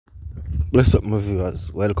Bless up my viewers,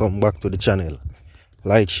 welcome back to the channel.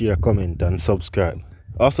 Like, share, comment and subscribe.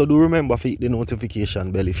 Also do remember to hit the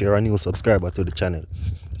notification bell if you're a new subscriber to the channel,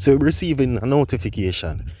 so you'll be receiving a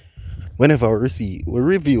notification whenever we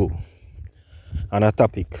review on a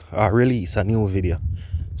topic or release a new video.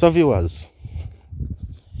 So viewers,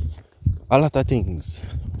 a lot of things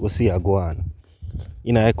we see are go on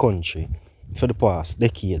in our country for the past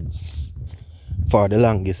decades, for the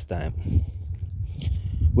longest time.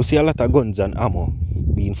 We see a lot of guns and ammo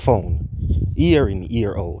being found year in,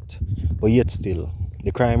 year out, but yet still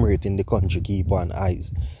the crime rate in the country keep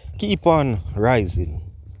on rising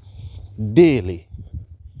daily.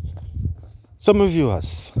 Some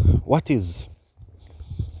viewers, what is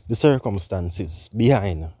the circumstances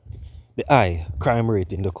behind the high crime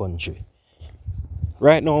rate in the country?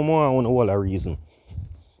 Right now, more I want to a reason.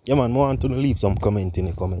 Yeah man, I want to leave some comment in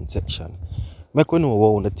the comment section. Make we know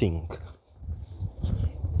what you think.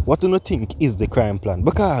 What do you think is the crime plan?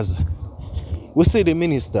 Because we see the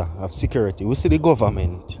Minister of Security, we see the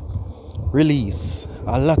government release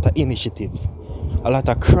a lot of initiative, a lot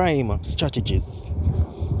of crime strategies.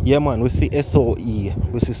 Yeah man, we see SOE,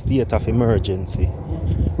 we see state of emergency,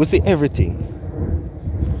 we see everything.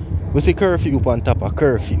 We see curfew on top of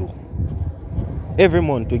curfew. Every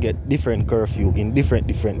month we get different curfew in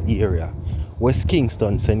different area. West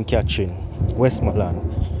Kingston, St. Catherine,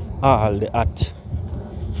 Westmoreland, all the hot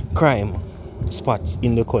crime spots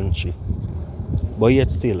in the country. But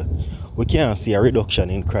yet still, we can't see a reduction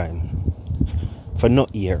in crime for no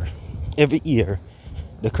year. Every year,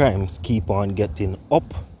 the crimes keep on getting up.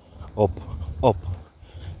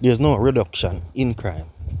 There's no reduction in crime.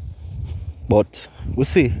 But we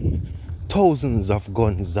see thousands of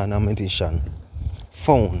guns and ammunition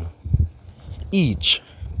found each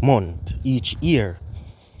month, each year.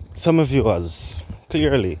 Some of you has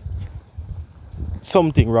clearly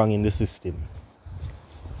something wrong in the system.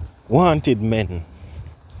 Wanted men.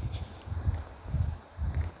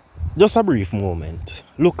 Just a brief moment.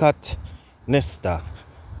 Look at Nesta.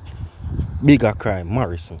 Bigger crime,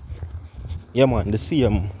 Morrison. Yeah man, the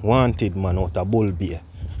same wanted man out of Bull Bay,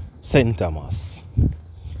 St. Thomas.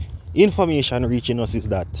 Information reaching us is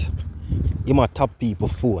that he might tap people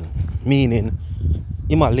phone, meaning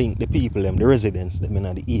he might link the people, the residents them in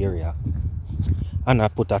the area, and I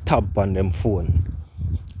put a tab on them phone.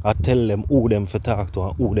 I tell them who them to talk to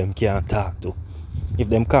and who them can't talk to. If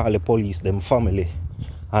them call the police, them family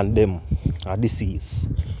and them are deceased,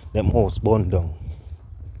 them house burned down.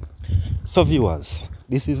 So viewers,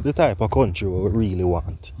 this is the type of country we really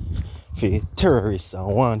want. For terrorists and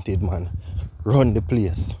wanted man run the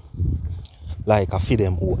place like a for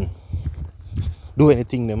them own. Do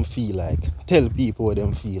anything them feel like. Tell people what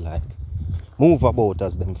them feel like. Move about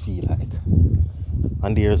as them feel like.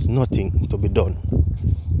 And there's nothing to be done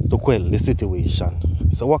to quell the situation.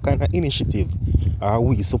 So what kind of initiative are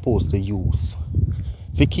we supposed to use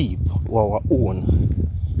to keep our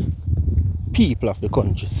own people of the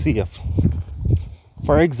country safe?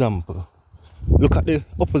 For example, look at the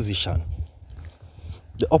opposition.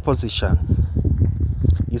 The opposition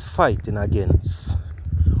is fighting against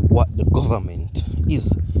what the government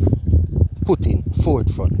is putting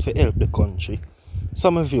forefront to help the country.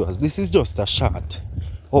 Some of you, this is just a short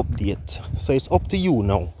update, so it's up to you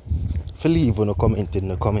now to leave a comment in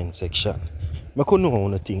the comment section. I could know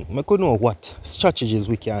anything. I could know what strategies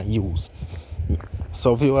we can use.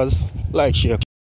 So viewers, like, share.